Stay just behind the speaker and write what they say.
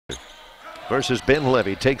versus Ben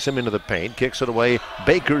Levy. Takes him into the paint, kicks it away.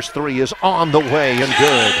 Baker's three is on the way and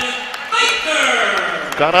good.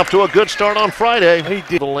 Got off to a good start on Friday. He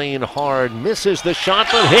did the lane hard, misses the shot,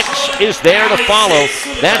 but Hicks is there to follow.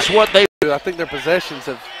 That's what they do. I think their possessions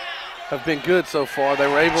have been good so far. They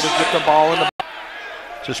were able to get the ball in the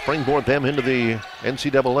to springboard them into the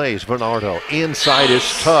NCAAs. Bernardo inside is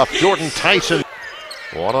tough. Jordan Tyson.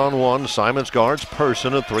 One-on-one, Simons guards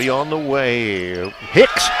Person, a three on the way.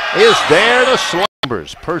 Hicks is there to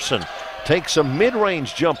slumbers. Person takes a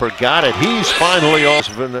mid-range jumper, got it. He's finally off,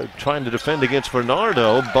 trying to defend against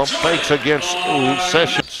Bernardo. Bump fakes against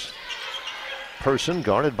Sessions. Person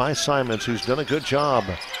guarded by Simons, who's done a good job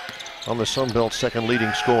on the Sun Belt's second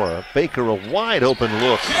leading scorer. Baker, a wide open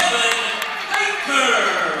look.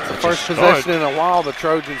 First possession in a while, the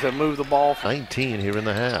Trojans have moved the ball. 19 here in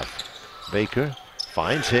the half. Baker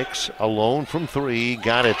finds Hicks alone from three.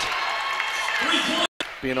 Got it.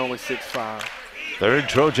 Being only 6'5". Third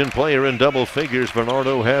Trojan player in double figures.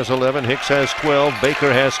 Bernardo has 11. Hicks has 12.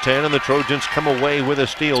 Baker has 10. And the Trojans come away with a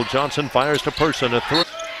steal. Johnson fires to Person. A three.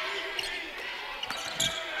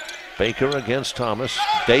 Baker against Thomas.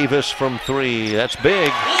 Davis from three. That's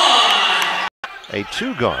big. A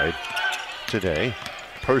two guard today.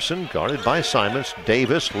 Person guarded by Simons.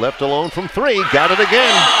 Davis left alone from three. Got it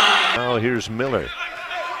again. Now here's Miller.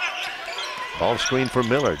 Ball screen for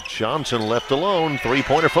Miller. Johnson left alone.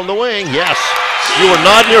 Three-pointer from the wing. Yes. You were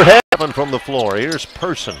nodding your head from the floor. Here's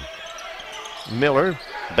Person. Miller.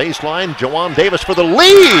 Baseline. Jawan Davis for the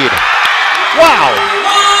lead. Wow.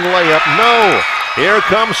 Layup. No. Here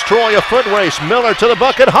comes Troy. A foot race. Miller to the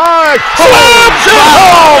bucket. Hard. Slams it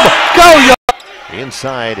home. Go, yo.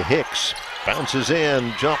 Inside Hicks. Bounces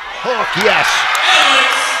in, jump hook, yes!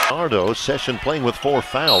 Bernardo, Session playing with 4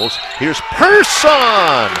 fouls. Here's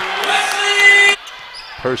Person!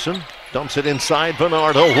 Person dumps it inside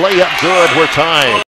Bernardo, layup good, we're tied.